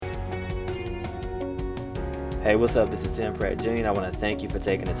Hey, what's up? This is Tim Pratt Jr. and I want to thank you for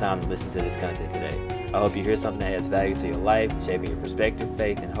taking the time to listen to this content today. I hope you hear something that adds value to your life, shaping your perspective,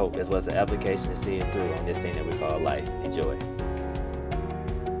 faith, and hope, as well as the application to see it through on this thing that we call life. Enjoy.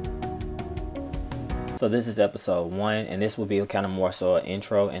 So this is episode 1, and this will be kind of more so an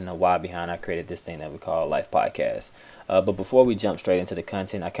intro and the why behind I created this thing that we call Life Podcast. But before we jump straight into the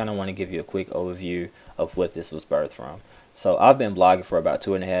content, I kind of want to give you a quick overview of what this was birthed from. So I've been blogging for about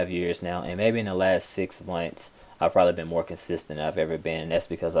 2.5 years now, and maybe in the last 6 months, I've probably been more consistent than I've ever been, and that's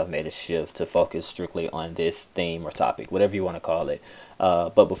because I've made a shift to focus strictly on this theme or topic, whatever you want to call it.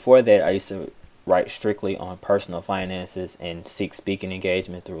 But before that, I used to write strictly on personal finances and seek speaking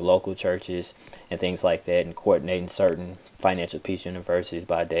engagement through local churches and things like that, and coordinating certain financial peace universities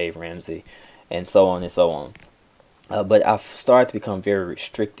by Dave Ramsey, and so on and so on. But I've started to become very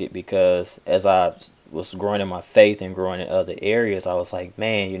restricted because as I was growing in my faith and growing in other areas, I was like,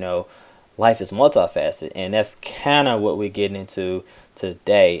 man, life is multifaceted, and that's kind of what we're getting into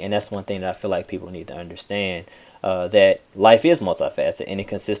today. And that's one thing that I feel like people need to understand, that life is multifaceted, and it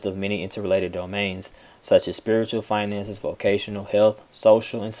consists of many interrelated domains such as spiritual, finances, vocational, health,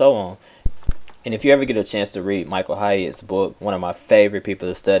 social, and so on. And if you ever get a chance to read Michael Hyatt's book, one of my favorite people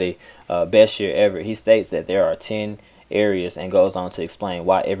to study, Best Year Ever, he states that there are 10 areas and goes on to explain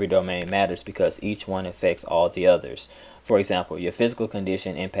why every domain matters because each one affects all the others. For example, your physical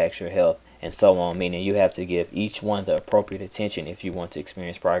condition impacts your health and so on, meaning you have to give each one the appropriate attention if you want to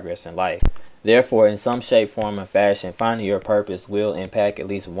experience progress in life. Therefore, in some shape, form, or fashion, finding your purpose will impact at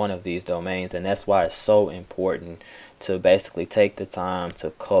least one of these domains, and that's why it's so important to basically take the time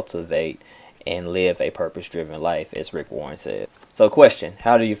to cultivate and live a purpose-driven life, as Rick Warren said. So question,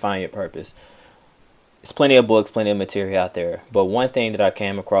 how do you find your purpose? There's plenty of books, plenty of material out there, but one thing that I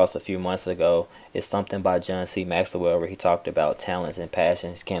came across a few months ago is something by John C. Maxwell where he talked about talents and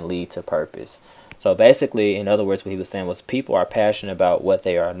passions can lead to purpose. So basically, in other words, what he was saying was people are passionate about what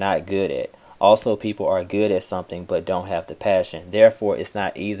they are not good at. Also, people are good at something but don't have the passion. Therefore, it's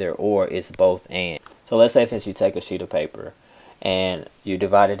not either or, it's both and. So let's say, for instance, you take a sheet of paper and you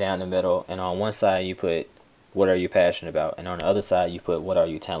divide it down the middle, and on one side you put what are you passionate about, and on the other side you put what are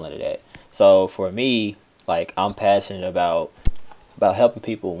you talented at. So for me, like, I'm passionate about helping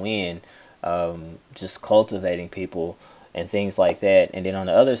people win, just cultivating people and things like that. And then on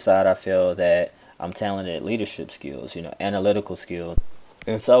the other side, I feel that I'm talented at leadership skills, analytical skills,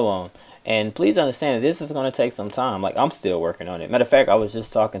 and so on. And please understand that this is going to take some time. Like, I'm still working on it. Matter of fact, I was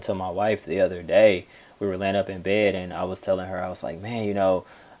just talking to my wife the other day. We were laying up in bed, and I was telling her, I was like, man,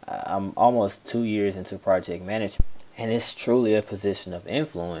 I'm almost 2 years into project management, and it's truly a position of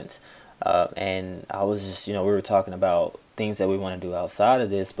influence. And I was just, we were talking about things that we want to do outside of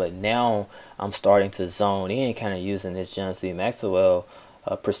this, but now I'm starting to zone in, kind of using this John C. Maxwell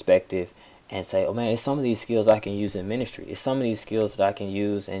perspective, and say, oh man, it's some of these skills I can use in ministry. It's some of these skills that I can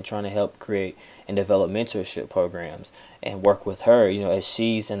use in trying to help create and develop mentorship programs and work with her, as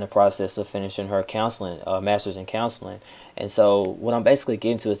she's in the process of finishing her counseling, master's in counseling. And so what I'm basically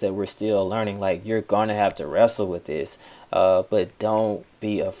getting to is that we're still learning. Like, you're going to have to wrestle with this, but don't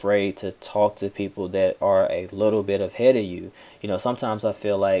be afraid to talk to people that are a little bit ahead of you. Sometimes I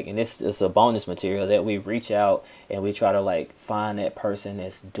feel like, and this is a bonus material, that we reach out and we try to like find that person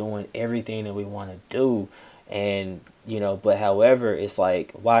that's doing everything that we want to do. And, but however, it's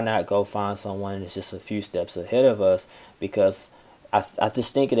like, why not go find someone that's just a few steps ahead of us? Because I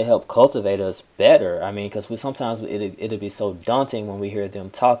just think it'll help cultivate us better. I mean, because sometimes it'll be so daunting when we hear them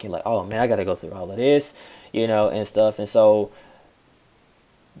talking like, oh man, I got to go through all of this, and stuff. And so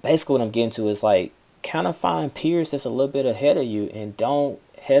basically what I'm getting to is like, kind of find peers that's a little bit ahead of you, and don't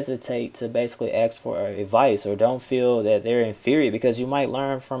hesitate to basically ask for advice, or don't feel that they're inferior, because you might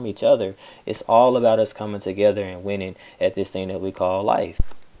learn from each other. It's all about us coming together and winning at this thing that we call life.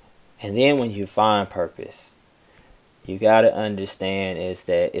 And then when you find purpose, you got to understand is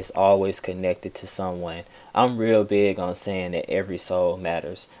that it's always connected to someone. I'm real big on saying that every soul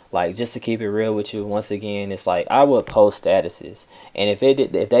matters. Like, just to keep it real with you, once again, it's like I would post statuses, and if they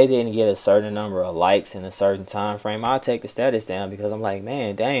didn't get a certain number of likes in a certain time frame, I'll take the status down, because I'm like,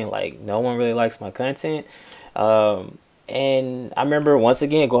 man, dang, like, no one really likes my content. And I remember once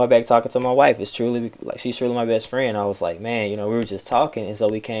again going back talking to my wife. It's truly like, she's truly my best friend. I was like, man, we were just talking, and so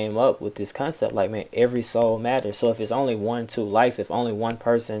we came up with this concept like, man, every soul matters. So if it's only 1-2 likes, if only one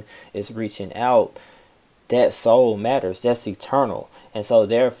person is reaching out, that soul matters. That's eternal. And so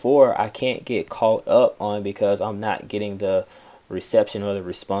therefore, I can't get caught up on because I'm not getting the reception or the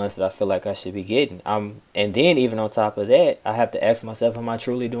response that I feel like I should be getting. And then even on top of that, I have to ask myself, am I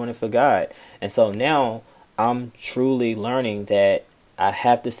truly doing it for God? And so now I'm truly learning that I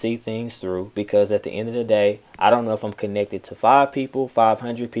have to see things through, because at the end of the day, I don't know if I'm connected to 5 people,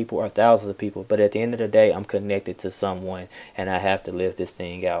 500 people, or thousands of people, but at the end of the day, I'm connected to someone, and I have to live this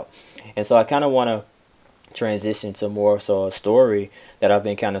thing out. And so I kind of want to transition to more so a story that I've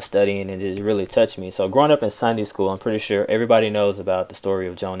been kind of studying, and it really touched me. So growing up in Sunday school, I'm pretty sure everybody knows about the story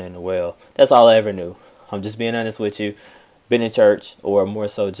of Jonah and the whale. That's all I ever knew. I'm just being honest with you. Been in church, or more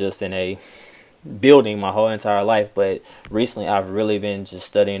so just in a building, my whole entire life, but recently I've really been just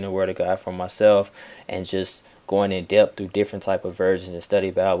studying the Word of God for myself, and just going in depth through different type of versions and study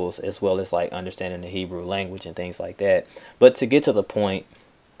Bibles, as well as like understanding the Hebrew language and things like that. But to get to the point,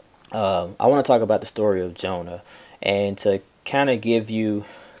 I want to talk about the story of Jonah, and to kind of give you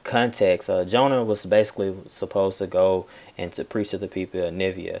context. Jonah was basically supposed to go and to preach to the people of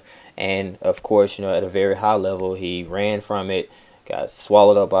Nineveh, and of course, at a very high level, he ran from it, got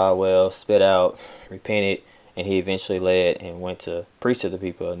swallowed up by a whale, spit out, repented, and he eventually led and went to preach to the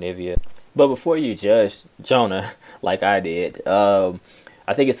people of Nineveh. But before you judge Jonah like I did,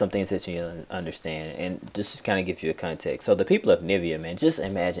 I think it's some things that you understand, and just kind of give you a context. So the people of Nineveh, man, just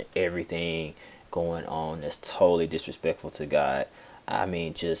imagine everything going on that's totally disrespectful to God. I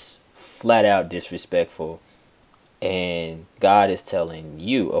mean, just flat out disrespectful. And God is telling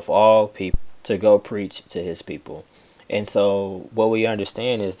you, of all people, to go preach to his people. And so what we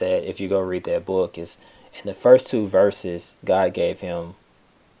understand is that if you go read that book, is in the first 2 verses, God gave him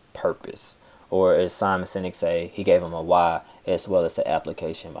purpose. Or as Simon Sinek say, he gave him a why, as well as the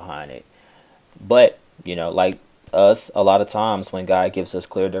application behind it. But, like us, a lot of times when God gives us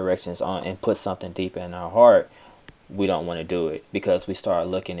clear directions on and puts something deep in our heart, we don't want to do it, because we start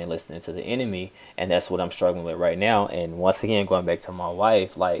looking and listening to the enemy. And that's what I'm struggling with right now. And once again, going back to my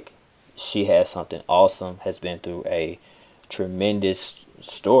wife, like, she has something awesome, has been through a tremendous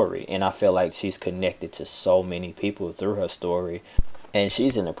story. And I feel like she's connected to so many people through her story. And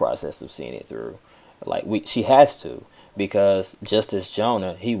she's in the process of seeing it through. Like, she has to, because just as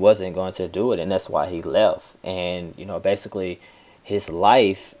Jonah, he wasn't going to do it, and that's why he left. And basically, his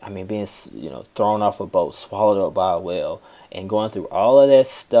life, I mean, being thrown off a boat, swallowed up by a whale, and going through all of that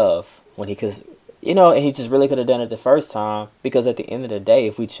stuff when he could, and he just really could have done it the first time. Because at the end of the day,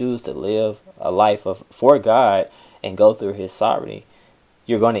 if we choose to live a life for God and go through his sovereignty,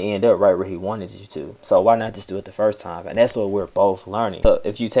 you're going to end up right where he wanted you to. So why not just do it the first time? And that's what we're both learning. So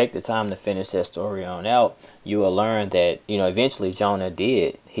if you take the time to finish that story on out, you will learn that, eventually Jonah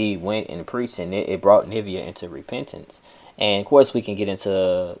did. He went and preached, and it brought Nineveh into repentance. And of course, we can get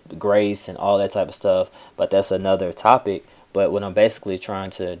into grace and all that type of stuff, but that's another topic. But what I'm basically trying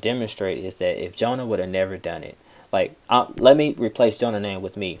to demonstrate is that if Jonah would have never done it, like, let me replace Jonah's name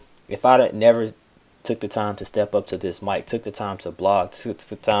with me. If I'd have never took the time to step up to this mic, took the time to blog, took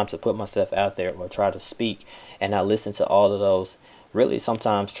the time to put myself out there or try to speak, and I listen to all of those, really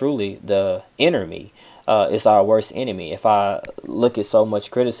sometimes truly the inner me is our worst enemy. If I look at so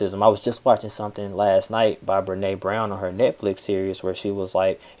much criticism, I was just watching something last night by Brene Brown on her Netflix series, where she was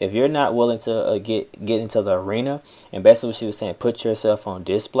like, if you're not willing to get into the arena, and basically what she was saying, put yourself on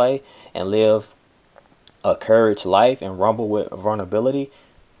display and live a courage life and rumble with vulnerability,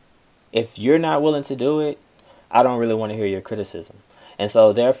 if you're not willing to do it, I don't really want to hear your criticism. And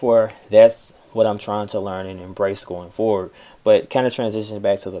so therefore, that's what I'm trying to learn and embrace going forward. But kind of transitioning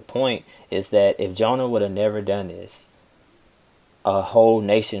back to the point is that if Jonah would have never done this, a whole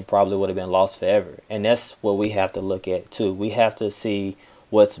nation probably would have been lost forever. And that's what we have to look at too. We have to see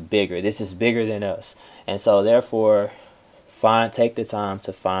what's bigger. This is bigger than us. And so therefore, take the time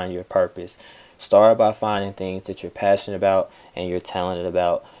to find your purpose. Start by finding things that you're passionate about and you're talented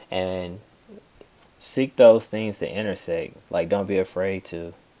about, and seek those things to intersect. Like, don't be afraid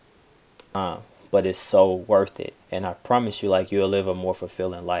to. But it's so worth it. And I promise you, like, you'll live a more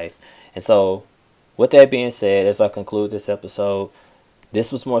fulfilling life. And so, with that being said, as I conclude this episode,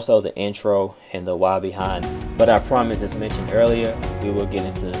 this was more so the intro and the why behind it. But I promise, as mentioned earlier, we will get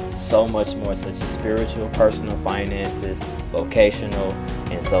into so much more, such as spiritual, personal, finances, vocational,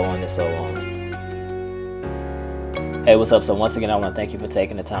 and so on and so on. Hey, what's up? So once again, I want to thank you for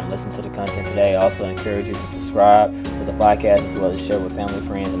taking the time to listen to the content today. I also encourage you to subscribe to the podcast, as well as share with family,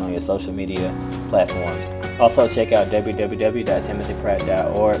 friends, and on your social media platforms. Also, check out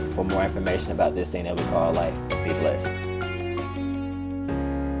www.timothypratt.org for more information about this thing that we call life. Be blessed.